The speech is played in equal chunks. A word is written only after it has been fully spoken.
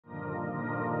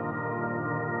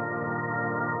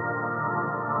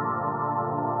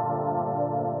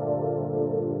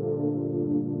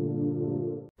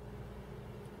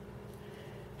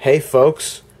Hey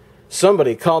folks,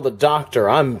 somebody call the doctor.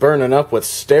 I'm burning up with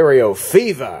stereo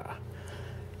fever.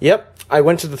 Yep, I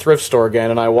went to the thrift store again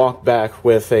and I walked back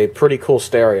with a pretty cool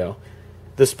stereo.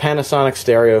 This Panasonic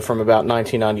stereo from about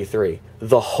 1993.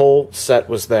 The whole set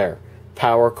was there.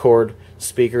 Power cord,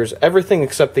 speakers, everything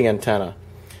except the antenna.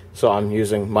 So I'm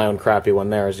using my own crappy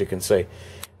one there, as you can see.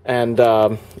 And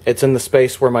it's in the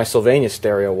space where my Sylvania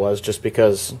stereo was, just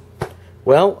because,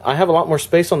 well, I have a lot more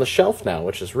space on the shelf now,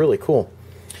 which is really cool.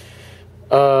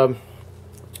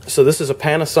 So this is a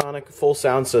Panasonic full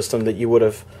sound system that you would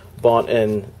have bought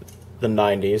in the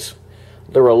 90s.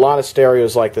 There were a lot of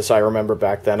stereos like this I remember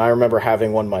back then. I remember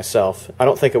having one myself. I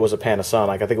don't think it was a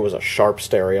Panasonic. I think it was a Sharp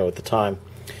stereo at the time.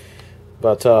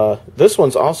 But this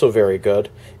one's also very good.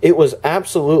 It was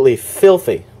absolutely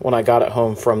filthy when I got it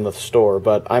home from the store,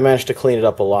 but I managed to clean it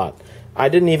up a lot. I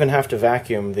didn't even have to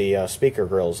vacuum the speaker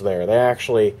grills there. They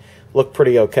actually look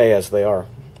pretty okay as they are.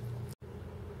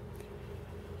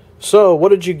 So, what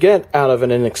did you get out of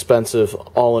an inexpensive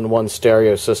all-in-one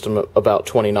stereo system about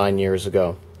 29 years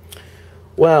ago?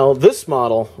 Well, this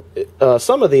model,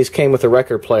 some of these came with a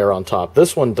record player on top.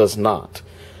 This one does not.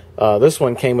 This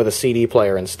one came with a CD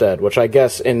player instead, which I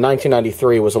guess in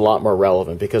 1993 was a lot more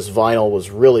relevant because vinyl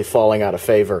was really falling out of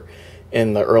favor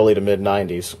in the early to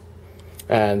mid-90s.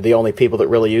 And the only people that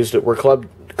really used it were club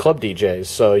DJs.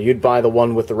 So you'd buy the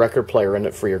one with the record player in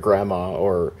it for your grandma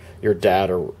or your dad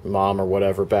or mom or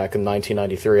whatever back in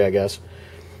 1993, I guess.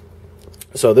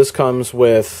 So this comes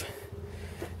with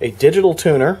a digital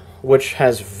tuner, which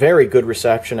has very good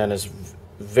reception and is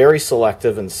very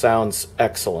selective and sounds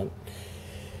excellent.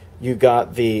 You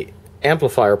got the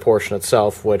amplifier portion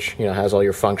itself, which has all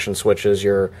your function switches,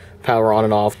 your power on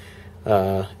and off.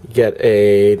 You get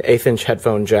an 1/8"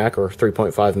 headphone jack or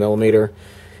 3.5 millimeter.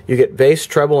 You get bass,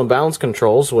 treble, and balance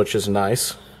controls, which is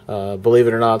nice. Believe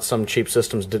it or not, some cheap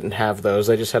systems didn't have those.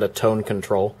 They just had a tone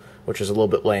control, which is a little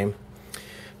bit lame.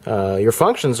 Your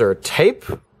functions are tape,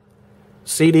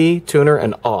 CD, tuner,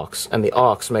 and aux. And the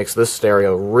aux makes this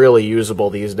stereo really usable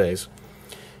these days.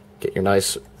 Get your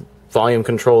nice volume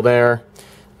control there.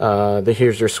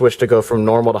 Here's your switch to go from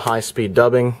normal to high-speed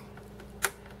dubbing,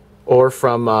 or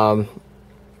from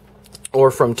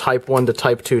Type 1 to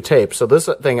Type 2 tape. So this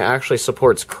thing actually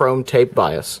supports Chrome tape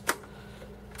bias.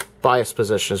 Bias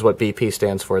position is what BP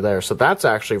stands for there. So that's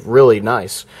actually really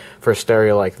nice for a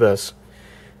stereo like this.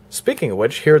 Speaking of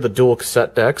which, here are the dual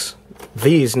cassette decks.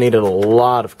 These needed a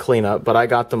lot of cleanup, but I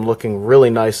got them looking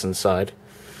really nice inside.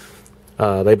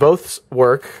 They both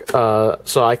work.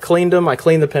 So I cleaned them. I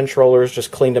cleaned the pinch rollers,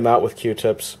 just cleaned them out with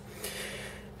Q-tips.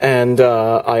 And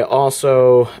I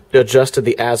also adjusted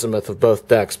the azimuth of both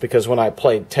decks because when I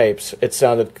played tapes,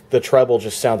 the treble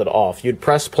just sounded off. You'd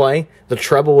press play, the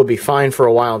treble would be fine for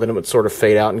a while, then it would sort of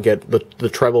fade out and get the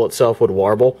treble itself would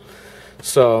warble.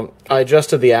 So I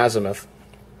adjusted the azimuth,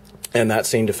 and that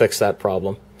seemed to fix that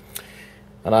problem.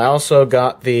 And I also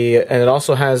got and it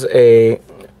also has a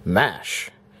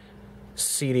MASH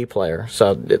CD player,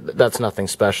 so that's nothing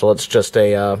special. It's just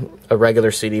a regular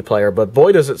CD player, but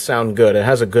boy does it sound good. It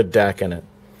has a good DAC in it.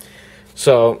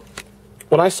 So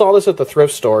when I saw this at the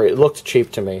thrift store, it looked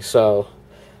cheap to me. So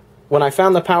when I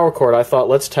found the power cord, I thought,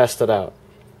 let's test it out.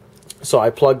 So I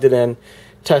plugged it in,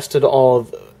 tested it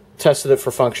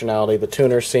for functionality. The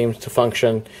tuner seemed to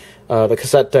function. The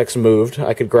cassette decks moved.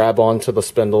 I could grab onto the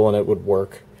spindle and it would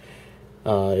work.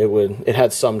 It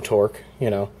had some torque,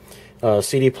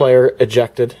 CD player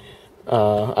ejected.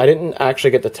 I didn't actually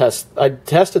get to test. I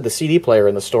tested the CD player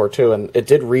in the store too, and it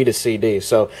did read a CD.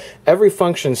 So every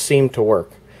function seemed to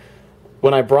work.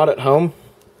 When I brought it home,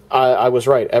 I was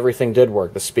right. Everything did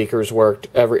work. The speakers worked.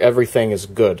 Everything is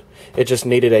good. It just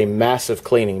needed a massive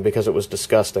cleaning because it was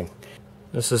disgusting.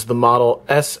 This is the model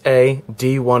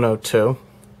SA-D102,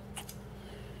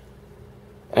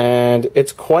 and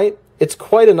it's quite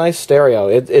a nice stereo.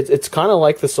 It's kind of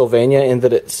like the Sylvania in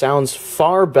that it sounds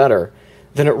far better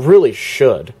than it really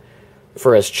should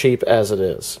for as cheap as it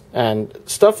is. And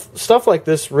stuff like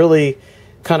this really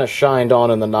kind of shined on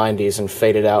in the 90s and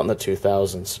faded out in the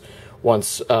 2000s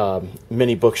once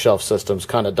mini bookshelf systems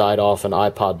kind of died off and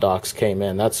iPod docks came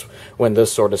in. That's when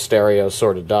this sort of stereo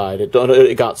sort of died.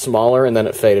 It got smaller and then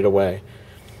it faded away.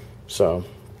 So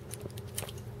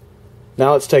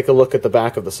now let's take a look at the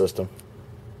back of the system.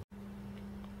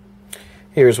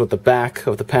 Here's what the back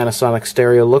of the Panasonic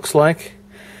stereo looks like.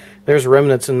 There's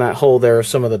remnants in that hole there of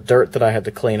some of the dirt that I had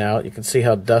to clean out. You can see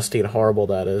how dusty and horrible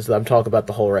that is. I'm talking about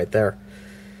the hole right there.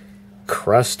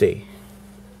 Crusty.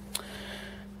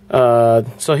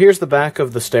 So here's the back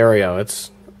of the stereo.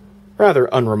 It's rather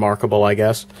unremarkable, I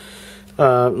guess.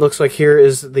 Looks like here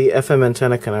is the FM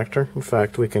antenna connector. In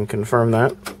fact, we can confirm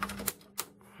that.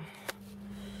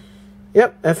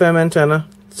 Yep, FM antenna,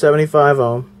 75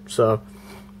 ohm. So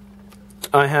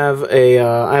I have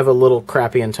a little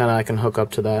crappy antenna I can hook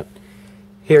up to that.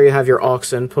 Here you have your aux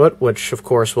input, which of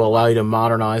course will allow you to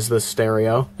modernize this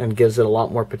stereo and gives it a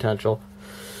lot more potential.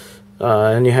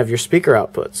 And you have your speaker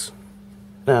outputs.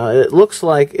 Now it looks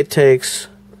like it takes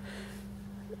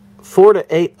 4 to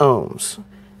 8 ohms,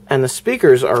 and the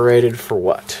speakers are rated for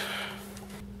what?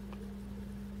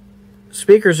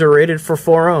 Speakers are rated for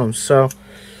 4 ohms, so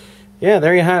yeah,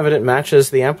 there you have it. It matches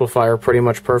the amplifier pretty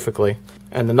much perfectly.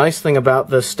 And the nice thing about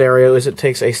this stereo is it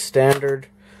takes a standard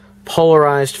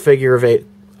polarized figure of 8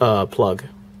 plug.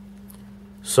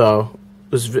 So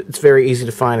it's very easy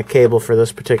to find a cable for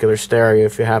this particular stereo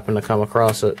if you happen to come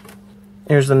across it.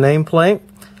 Here's the nameplate.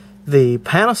 The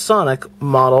Panasonic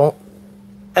model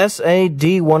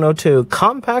SA-D102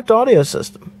 compact audio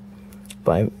system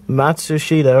by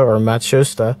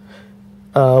Matsushita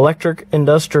Electric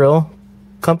Industrial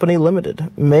Company Limited,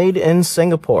 made in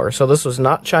Singapore. So this was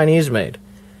not Chinese made.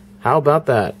 How about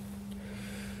that?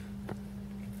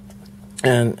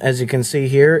 And as you can see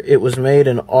here, it was made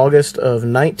in August of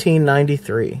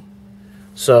 1993.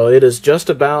 So it is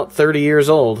just about 30 years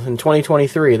old. In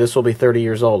 2023, this will be 30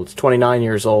 years old. It's 29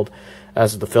 years old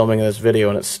as of the filming of this video,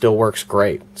 and it still works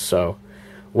great. So,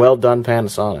 well done,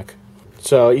 Panasonic.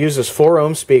 So it uses 4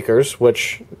 ohm speakers,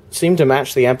 which seem to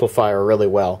match the amplifier really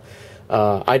well.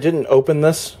 I didn't open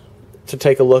this to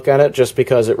take a look at it just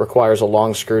because it requires a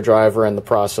long screwdriver and the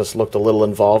process looked a little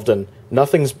involved, and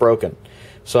nothing's broken.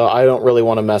 So I don't really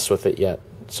want to mess with it yet.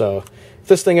 So if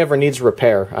this thing ever needs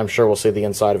repair, I'm sure we'll see the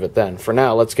inside of it then. For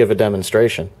now, let's give a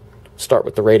demonstration. Start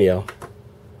with the radio.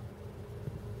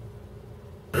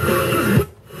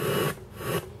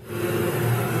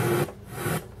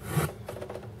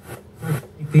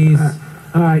 These.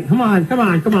 All right, come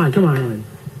on.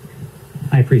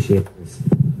 I appreciate this.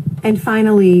 And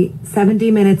finally,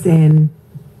 70 minutes in,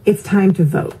 it's time to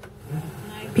vote.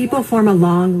 People form a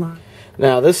long line.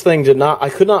 Now, this thing I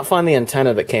could not find the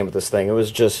antenna that came with this thing.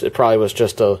 It probably was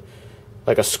just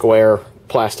like a square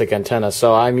plastic antenna.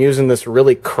 So I'm using this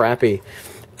really crappy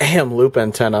AM loop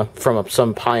antenna from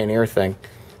some Pioneer thing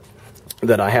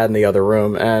that I had in the other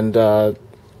room, and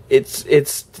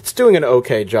it's doing an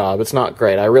okay job. It's not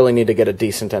great. I really need to get a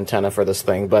decent antenna for this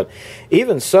thing, but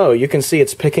even so, you can see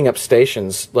it's picking up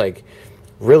stations like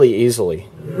really easily.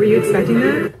 Were you expecting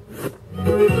that?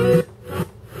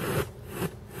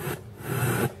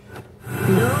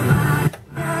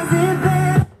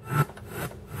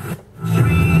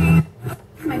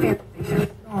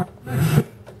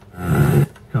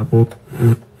 Couple.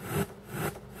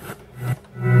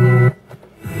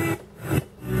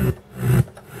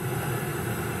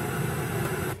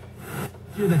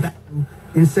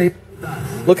 And say,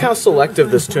 look how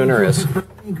selective this tuner is.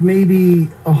 Maybe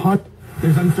 100.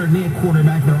 There's uncertainty at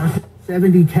quarterback. There are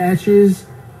 70 catches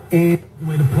and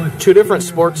way to put 2 different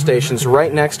sports stations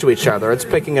right next to each other. It's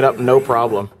picking it up no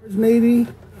problem. maybe.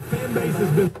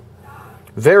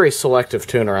 Very selective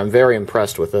tuner. I'm very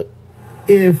impressed with it.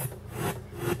 If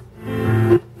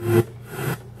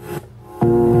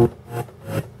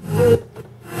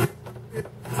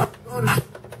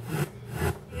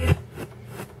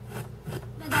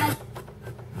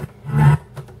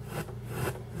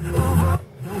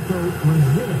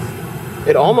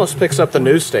it almost picks up the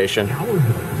news station. To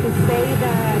say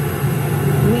that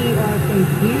we are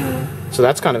confused. So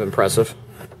that's kind of impressive.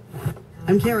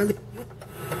 I'm Kara.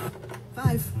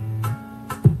 5.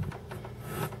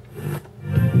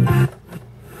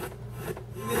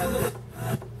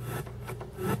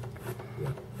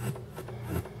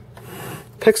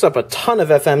 Picks up a ton of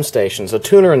FM stations. The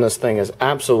tuner in this thing is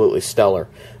absolutely stellar.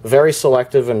 Very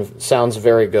selective and sounds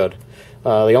very good.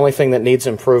 The only thing that needs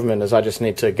improvement is I just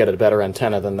need to get a better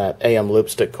antenna than that AM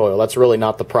loopstick coil. That's really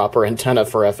not the proper antenna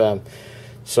for FM.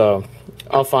 So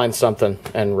I'll find something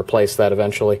and replace that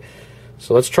eventually.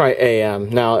 So let's try AM.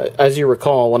 Now, as you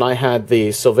recall, when I had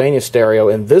the Sylvania stereo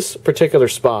in this particular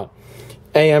spot,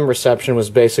 AM reception was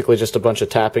basically just a bunch of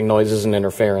tapping noises and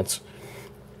interference.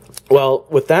 Well,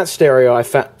 with that stereo,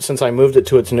 since I moved it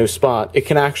to its new spot, it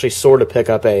can actually sort of pick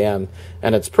up AM,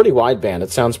 and it's pretty wideband.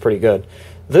 It sounds pretty good.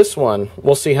 This one,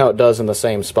 we'll see how it does in the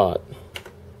same spot.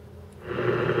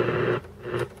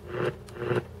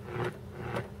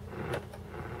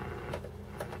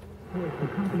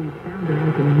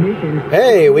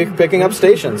 Hey, we're picking up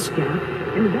stations. And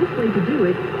the best way to do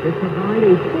it is provide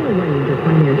a full range of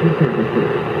financial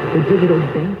services. The digital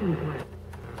banking platform.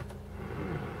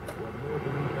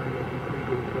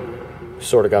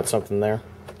 Sort of got something there.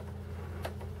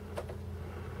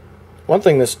 One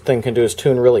thing this thing can do is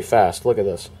tune really fast. Look at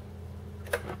this.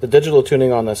 The digital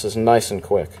tuning on this is nice and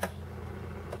quick.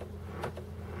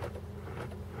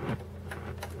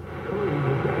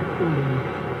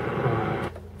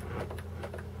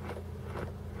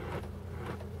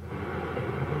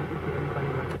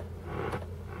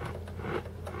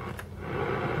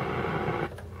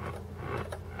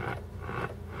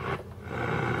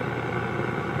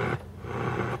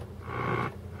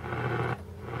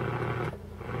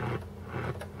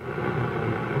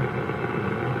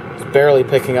 barely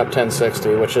picking up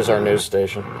 1060, which is our news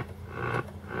station.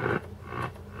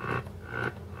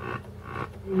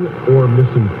 Or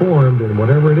misinformed, and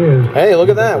whatever it is. Hey, look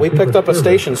at that. We picked up a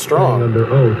station strong. Under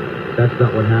oath, that's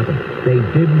not what happened. They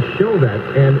didn't show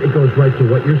that, and it goes right to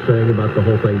what you're saying about the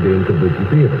whole thing being kabuki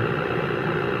theater.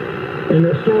 And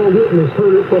a sole witness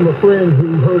heard it from a friend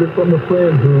who heard it from a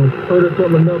friend who heard it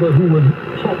from another who was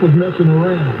messing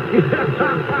around.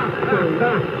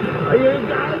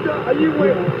 You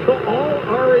went all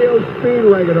REO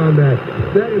speedwagon on that.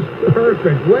 That is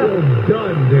perfect. Well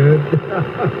done, dude.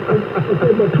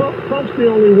 Okay, but Trump's the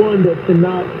only one that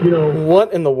cannot,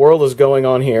 What in the world is going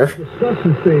on here?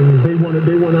 discusses things. They want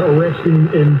to arrest him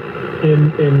and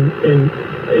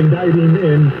indict him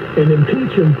and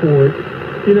impeach him for it.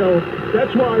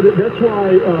 That's why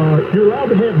you're allowed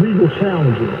to have legal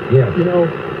challenges. Yeah.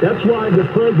 That's why the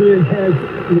president has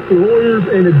lawyers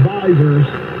and advisors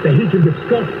that he can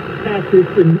discuss tactics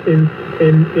and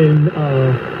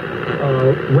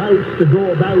routes to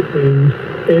go about things,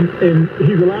 and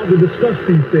he's allowed to discuss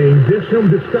these things. Just him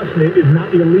discussing it is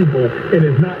not illegal and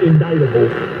is not indictable.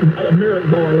 Merrick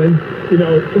Garland,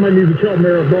 somebody needs to tell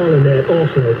Merrick Garland that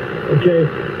also. Okay,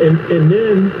 and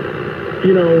then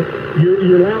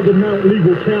you're allowed to mount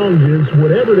legal challenges,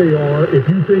 whatever they are. If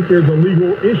you think there's a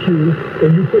legal issue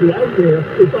and you put it out there,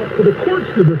 it's up to the courts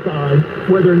to decide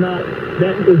whether or not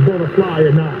that is going to fly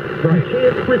or not. Right. You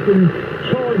can't freaking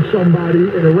charge somebody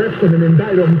and arrest them and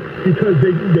indict them because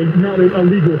they mounted a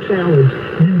legal challenge.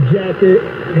 You jacket.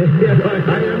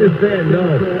 I understand. No,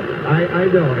 I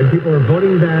know. And people are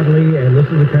voting badly, and this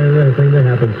is the kind of thing that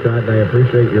happens, Scott. And I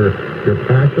appreciate your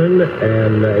passion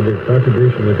and your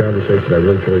contribution to the conversation. I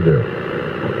really, truly do.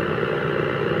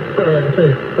 All right,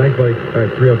 thanks, buddy. All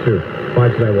right,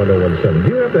 302-529-1017. Do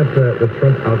you have the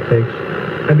Trump outtakes?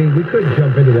 I mean, we could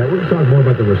jump into that. We're going to talk more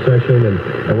about the recession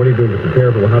and what are you doing to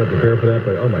prepare for how to prepare for that.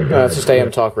 But oh my God, It's just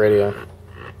AM talk radio.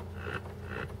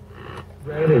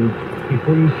 And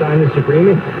before you sign this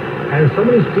agreement, and some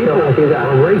of these people are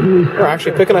raising these. We're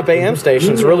actually picking up AM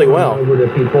stations really well.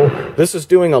 This is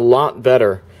doing a lot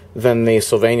better than the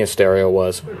Sylvania stereo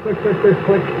was. Click.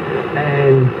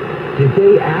 And did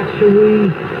they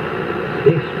actually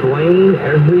explain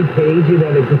every page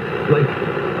that it like?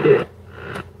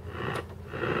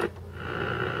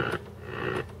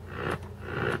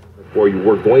 Or you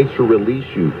were going to release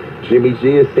you. Jimmy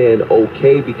G is saying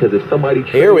okay because if somebody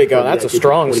here we go, that's a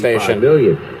strong station.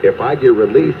 Million. If I get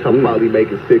released, I'm probably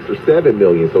making 6 or 7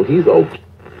 million. So he's okay.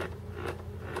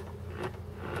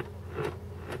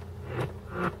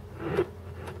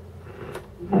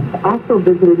 Also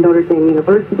visited Notre Dame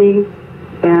University,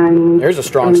 and there's a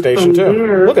strong station too.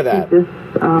 There, look at that. He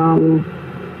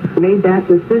just made that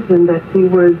decision that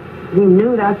he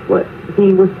knew that's what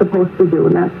he was supposed to do,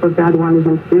 and that's what God wanted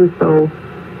him to do. So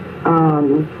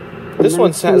this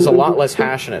one has a lot less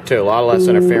hash in it too, a lot less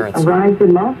interference. Arrived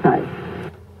in Malta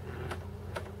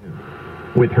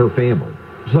With her family.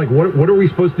 It's like, what are we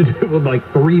supposed to do with like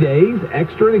 3 days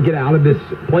extra to get out of this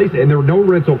place? And there were no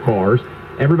rental cars.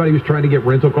 Everybody was trying to get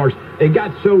rental cars. It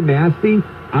got so nasty.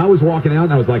 I was walking out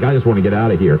and I was like, I just want to get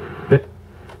out of here.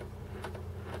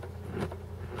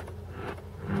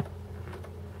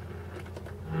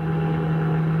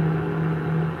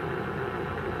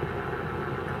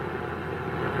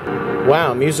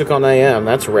 Wow, music on AM.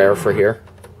 That's rare for here.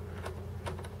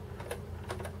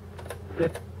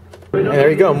 And there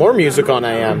you go, more music on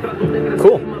AM.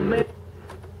 Cool.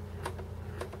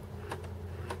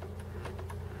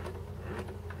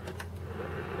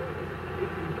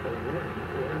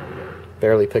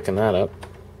 Barely picking that up.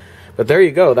 But there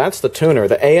you go, that's the tuner.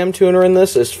 The AM tuner in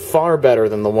this is far better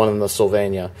than the one in the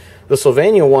Sylvania. The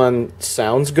Sylvania one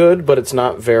sounds good, but it's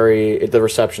not very, the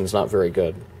reception's not very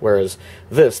good. Whereas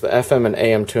this, the FM and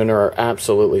AM tuner, are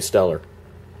absolutely stellar.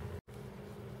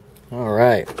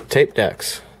 Alright, tape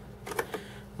decks.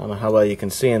 I don't know how well you can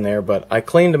see in there, but I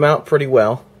cleaned them out pretty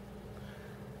well.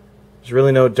 There's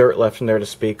really no dirt left in there to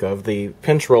speak of. The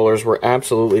pinch rollers were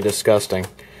absolutely disgusting.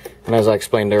 And as I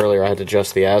explained earlier, I had to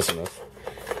adjust the azimuth.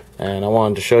 And I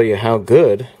wanted to show you how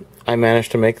good I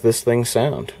managed to make this thing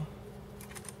sound.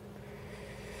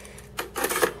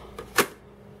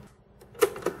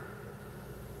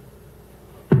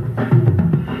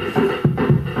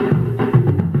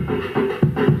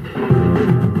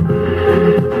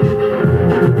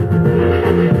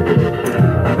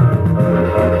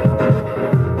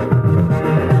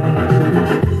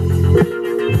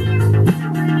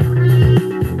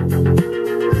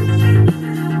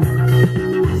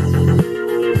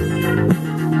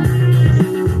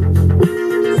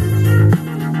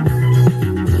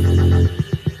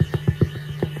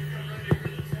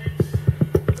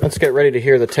 get ready to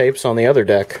hear the tapes on the other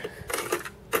deck.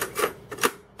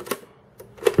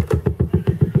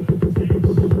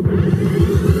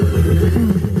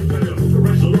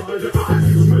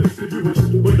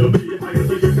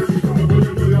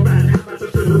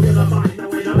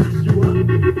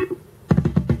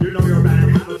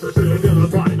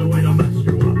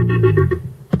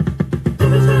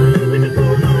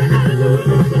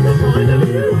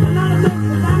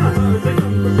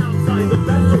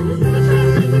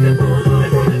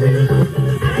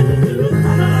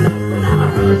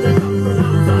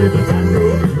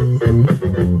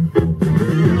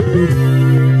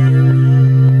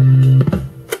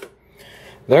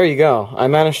 There you go. I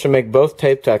managed to make both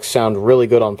tape decks sound really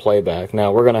good on playback.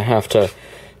 Now we're going to have to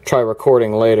try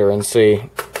recording later and see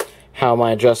how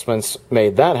my adjustments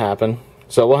made that happen.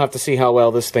 So we'll have to see how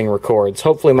well this thing records.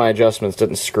 Hopefully my adjustments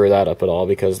didn't screw that up at all,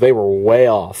 because they were way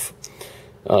off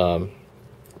when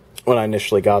I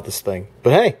initially got this thing.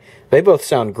 But hey, they both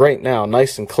sound great now.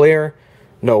 Nice and clear,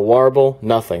 no warble,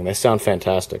 nothing. They sound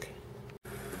fantastic.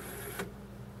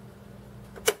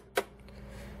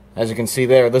 As you can see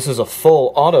there, this is a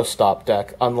full auto-stop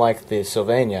deck, unlike the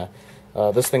Sylvania.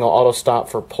 This thing will auto-stop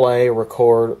for play,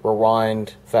 record,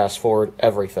 rewind, fast-forward,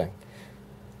 everything.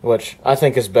 Which I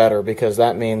think is better, because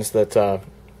that means that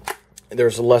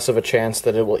there's less of a chance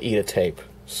that it will eat a tape.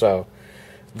 So,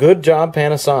 good job,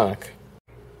 Panasonic.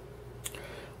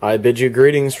 I bid you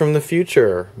greetings from the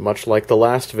future, much like the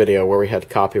last video where we had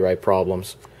copyright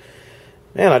problems.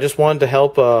 And I just wanted to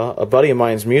help a buddy of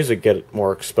mine's music get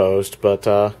more exposed,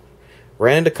 but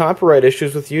ran into copyright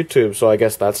issues with YouTube, so I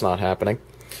guess that's not happening.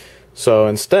 So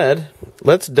instead,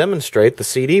 let's demonstrate the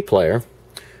CD player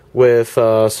with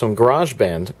some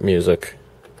GarageBand music.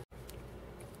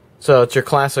 So it's your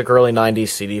classic early 90s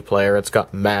CD player. It's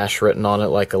got MASH written on it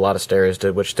like a lot of stereos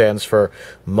did, which stands for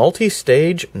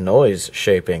Multi-Stage Noise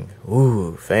Shaping.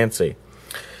 Ooh, fancy.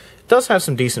 It does have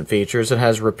some decent features. It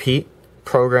has repeat,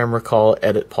 program recall,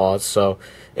 edit pause, so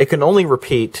it can only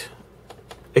repeat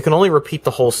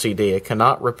the whole CD. It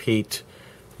cannot repeat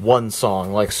one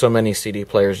song like so many CD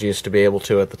players used to be able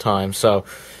to at the time. So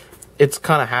it's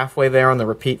kind of halfway there on the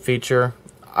repeat feature.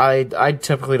 I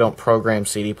typically don't program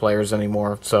CD players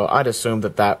anymore, so I'd assume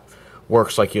that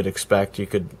works like you'd expect. You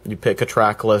pick a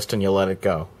track list and you let it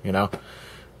go, you know.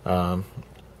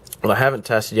 But I haven't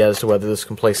tested yet as to whether this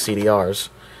can play CDRs.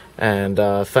 And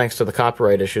thanks to the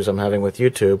copyright issues I'm having with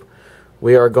YouTube,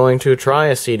 we are going to try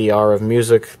a CDR of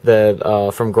music that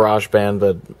from GarageBand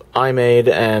that I made,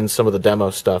 and some of the demo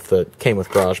stuff that came with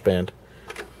GarageBand.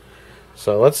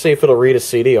 So let's see if it'll read a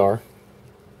CDR.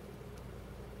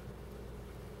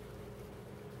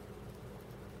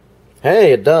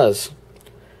 Hey, it does.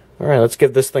 Alright, let's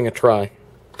give this thing a try.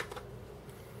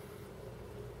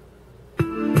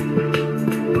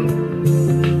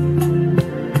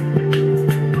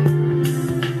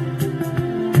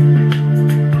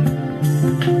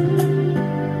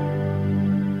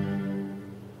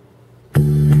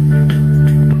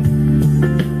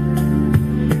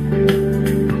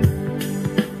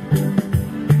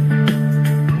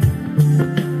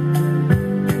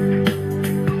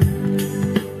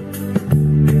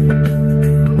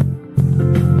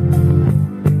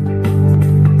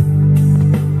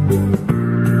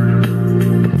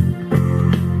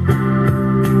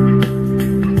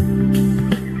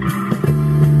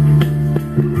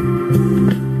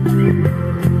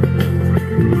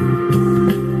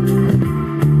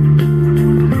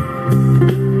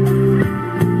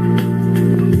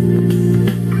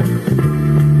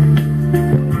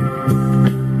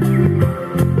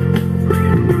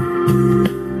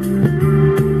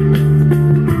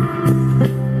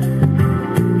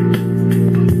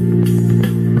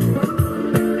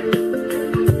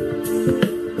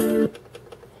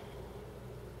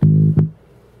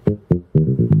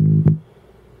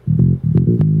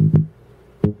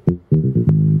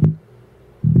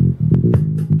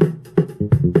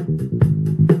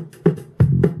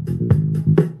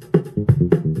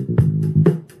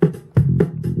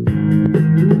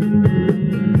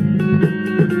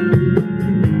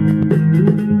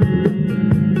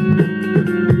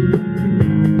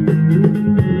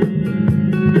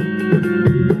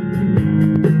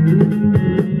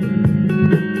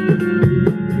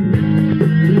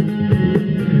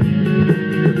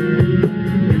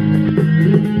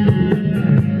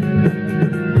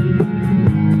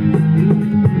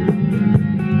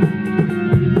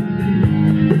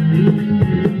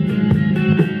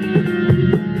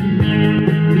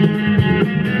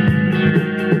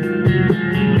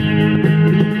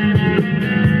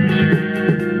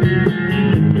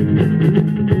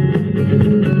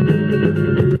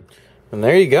 And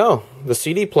there you go. The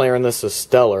CD player in this is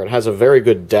stellar. It has a very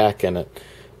good DAC in it,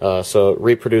 so it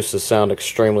reproduces sound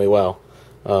extremely well.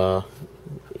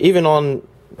 Even on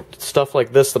stuff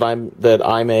like this that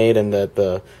I made and that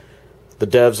the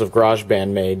devs of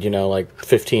GarageBand made, like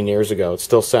 15 years ago, it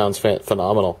still sounds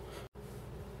phenomenal.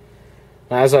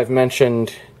 Now, as I've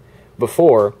mentioned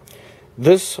before,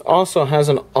 this also has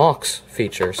an AUX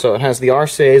feature, so it has the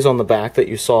RCAs on the back that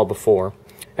you saw before,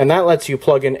 and that lets you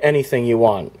plug in anything you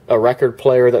want. A record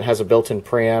player that has a built-in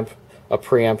preamp, a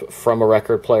preamp from a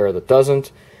record player that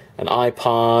doesn't, an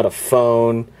iPod, a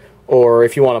phone, or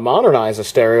if you want to modernize a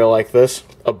stereo like this,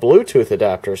 a Bluetooth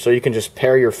adapter, so you can just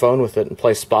pair your phone with it and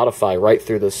play Spotify right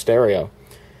through this stereo.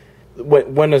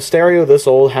 When a stereo this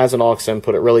old has an aux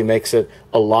input, it really makes it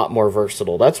a lot more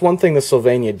versatile. That's one thing the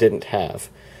Sylvania didn't have.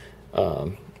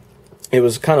 It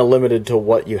was kind of limited to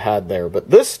what you had there. But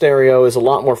this stereo is a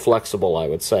lot more flexible, I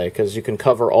would say, because you can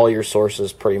cover all your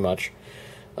sources pretty much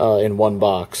in one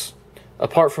box,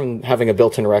 apart from having a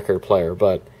built-in record player.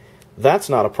 But that's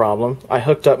not a problem. I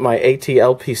hooked up my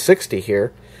AT-LP60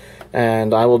 here,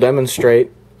 and I will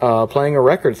demonstrate playing a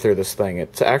record through this thing.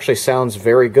 It actually sounds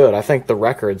very good. I think the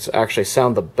records actually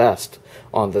sound the best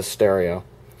on this stereo.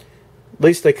 At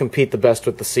least they compete the best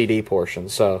with the CD portion,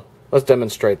 so let's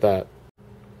demonstrate that.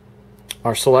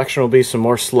 Our selection will be some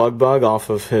more Slugbug off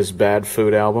of his Bad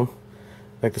Food album.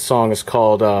 I think the song is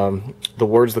called The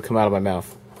Words That Come Out of My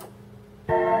Mouth.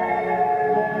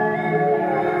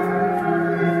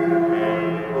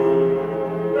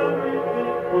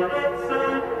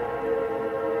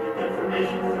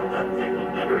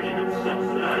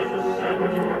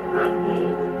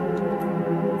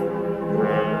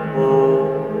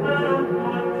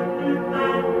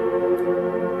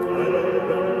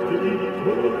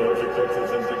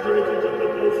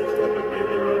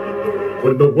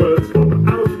 When the words come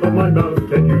out of my mouth,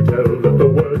 can you tell that the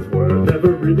words were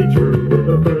never really true? When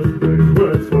the first three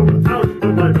words come out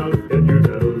of my mouth, can you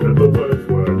tell that the words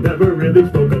were never really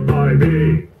spoken by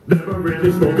me? Never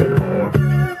really spoken for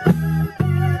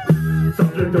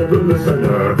subject of the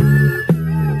listener.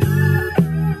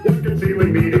 One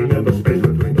concealing meaning and the space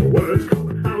between the words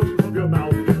come out of your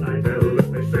mouth. Can I tell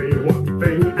if they say one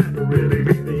thing and really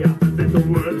mean the opposite? The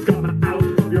words come out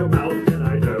of your mouth. Can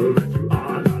I tell that you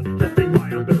are not testing my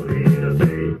ability to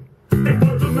say? If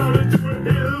words amounted to a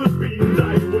hill of beans, I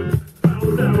would bow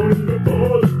down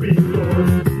before the bean lord.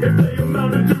 If they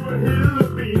amounted to a hill of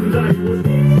beans, I would.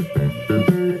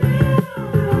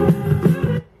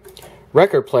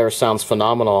 Record player sounds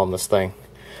phenomenal on this thing.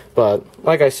 But,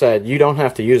 like I said, you don't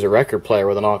have to use a record player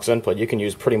with an aux input. You can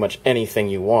use pretty much anything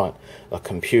you want. A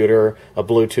computer, a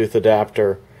Bluetooth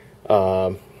adapter,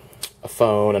 a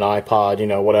phone, an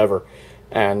iPod, whatever.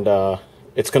 And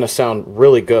it's going to sound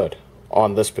really good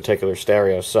on this particular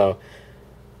stereo. So,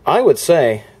 I would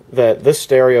say that this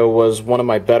stereo was one of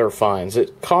my better finds.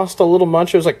 It cost a little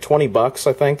much. It was like $20,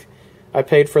 I think, I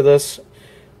paid for this.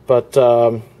 But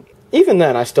even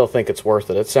then, I still think it's worth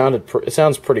it. It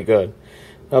sounds pretty good.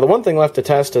 Now, the one thing left to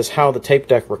test is how the tape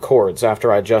deck records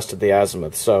after I adjusted the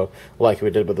azimuth. So, like we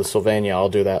did with the Sylvania, I'll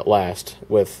do that last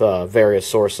with various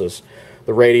sources.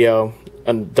 The radio,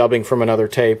 and dubbing from another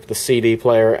tape, the CD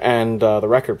player, and the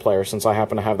record player, since I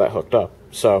happen to have that hooked up.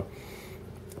 So,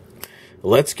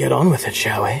 let's get on with it,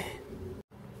 shall we?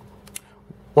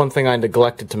 One thing I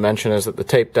neglected to mention is that the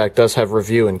tape deck does have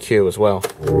review and cue as well.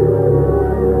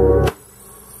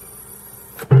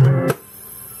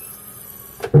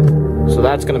 So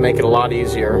that's going to make it a lot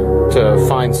easier to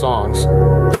find songs.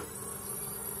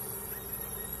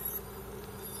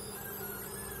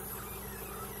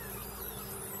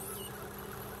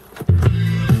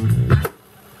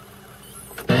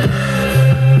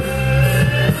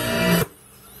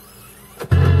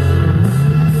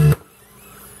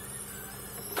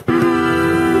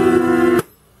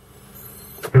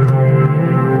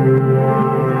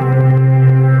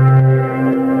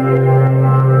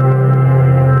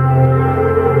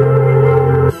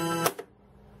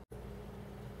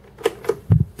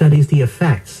 Studies the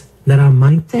effects that our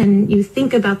mind. Then you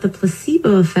think about the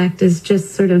placebo effect as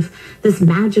just sort of this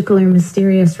magical or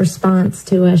mysterious response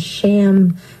to a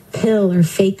sham pill or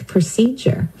fake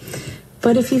procedure.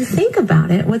 But if you think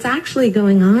about it, what's actually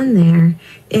going on there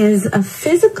is a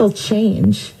physical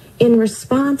change in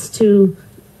response to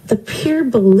the pure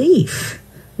belief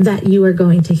that you are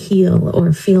going to heal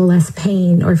or feel less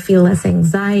pain or feel less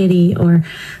anxiety or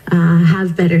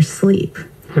have better sleep.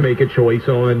 To make a choice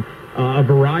on a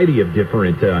variety of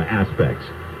different aspects.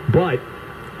 But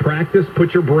practice,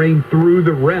 put your brain through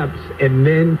the reps, and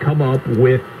then come up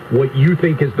with what you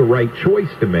think is the right choice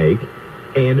to make.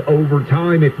 And over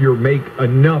time, if you make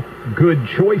enough good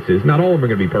choices, not all of them are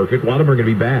going to be perfect. A lot of them are going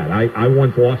to be bad. I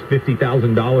once lost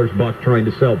 $50,000 buck trying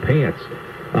to sell pants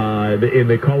in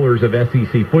the colors of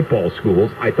SEC football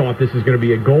schools. I thought this is going to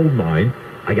be a gold mine.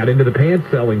 I got into the pants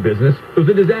selling business. It was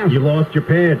a disaster. You lost your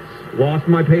pants. Lost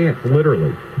my pants,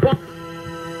 literally. But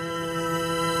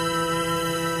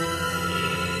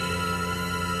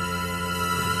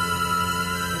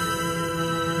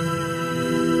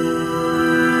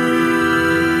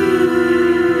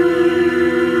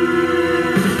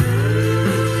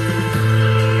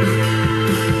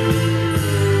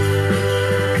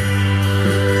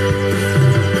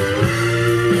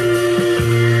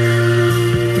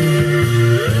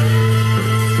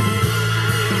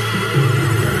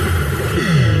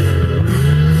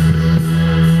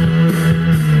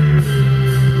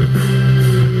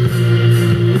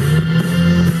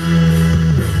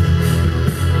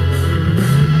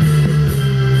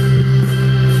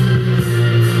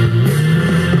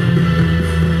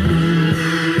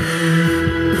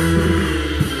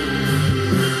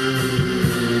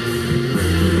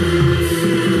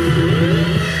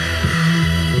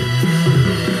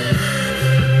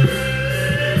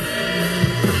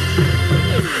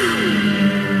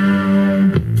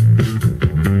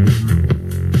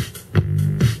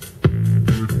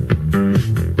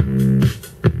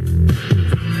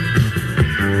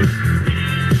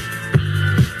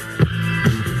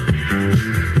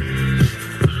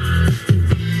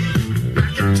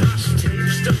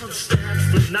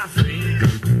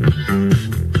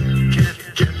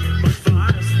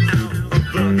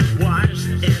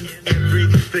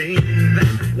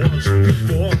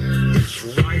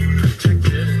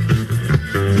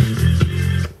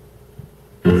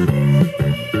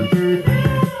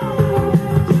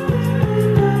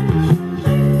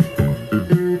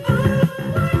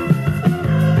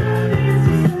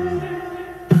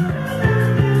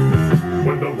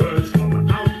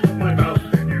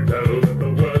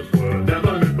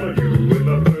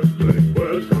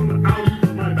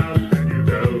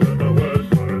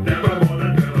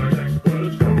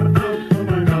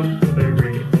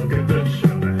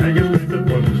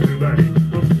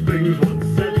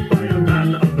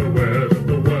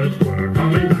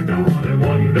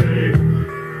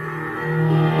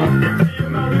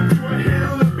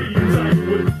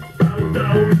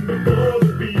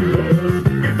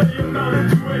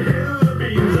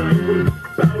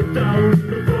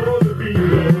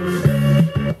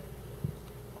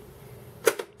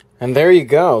And there you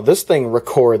go. This thing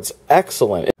records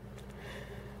excellent.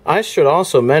 I should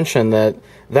also mention that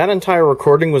that entire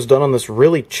recording was done on this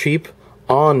really cheap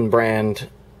on-brand,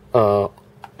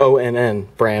 ONN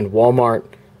brand Walmart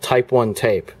Type 1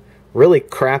 tape. Really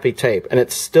crappy tape, and it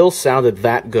still sounded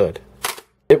that good.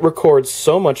 It records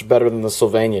so much better than the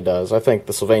Sylvania does. I think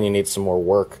the Sylvania needs some more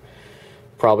work.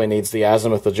 Probably needs the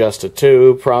azimuth adjusted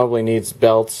too, probably needs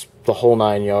belts, the whole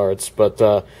 9 yards,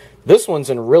 but this one's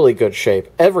in really good shape.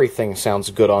 Everything sounds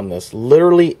good on this.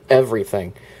 Literally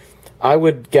everything. I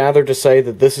would gather to say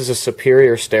that this is a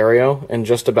superior stereo in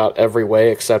just about every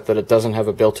way, except that it doesn't have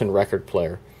a built-in record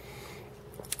player.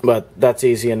 But that's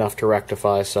easy enough to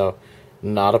rectify, so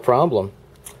not a problem.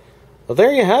 Well,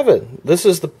 there you have it. This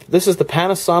is the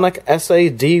Panasonic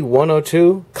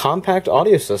SA-D102 compact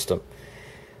audio system.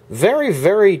 Very,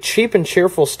 very cheap and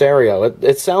cheerful stereo.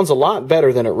 It sounds a lot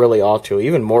better than it really ought to,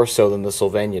 even more so than the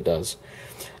Sylvania does.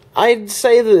 I'd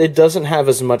say that it doesn't have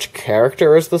as much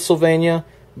character as the Sylvania,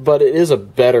 but it is a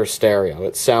better stereo.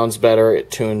 It sounds better,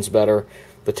 it tunes better,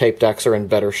 the tape decks are in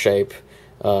better shape,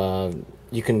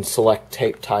 you can select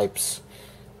tape types,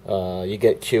 you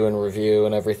get cue and review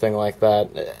and everything like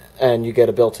that, and you get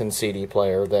a built-in CD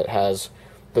player that's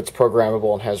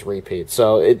programmable and has repeats.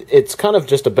 So it's kind of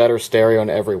just a better stereo in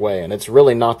every way, and it's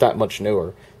really not that much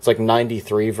newer. It's like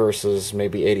 93 versus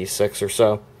maybe 86 or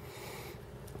so.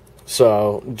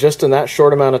 So just in that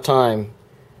short amount of time,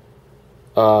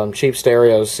 cheap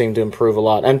stereos seem to improve a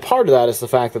lot. And part of that is the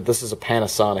fact that this is a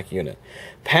Panasonic unit.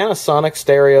 Panasonic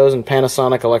stereos and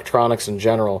Panasonic electronics in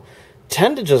general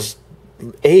tend to just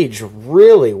age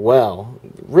really well.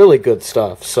 Really good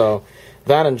stuff. So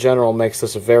that in general makes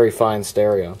this a very fine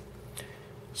stereo.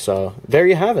 So there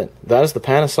you have it. That is the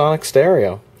Panasonic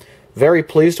stereo. Very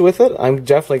pleased with it. I'm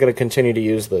definitely going to continue to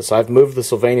use this. I've moved the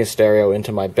Sylvania stereo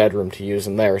into my bedroom to use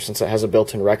in there since it has a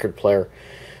built-in record player.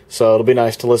 So it'll be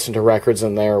nice to listen to records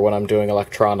in there when I'm doing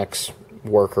electronics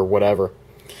work or whatever.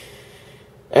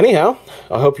 Anyhow,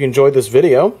 I hope you enjoyed this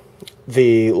video.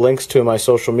 The links to my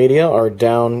social media are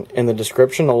down in the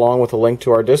description, along with a link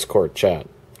to our Discord chat.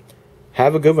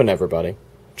 Have a good one, everybody.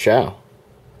 Ciao.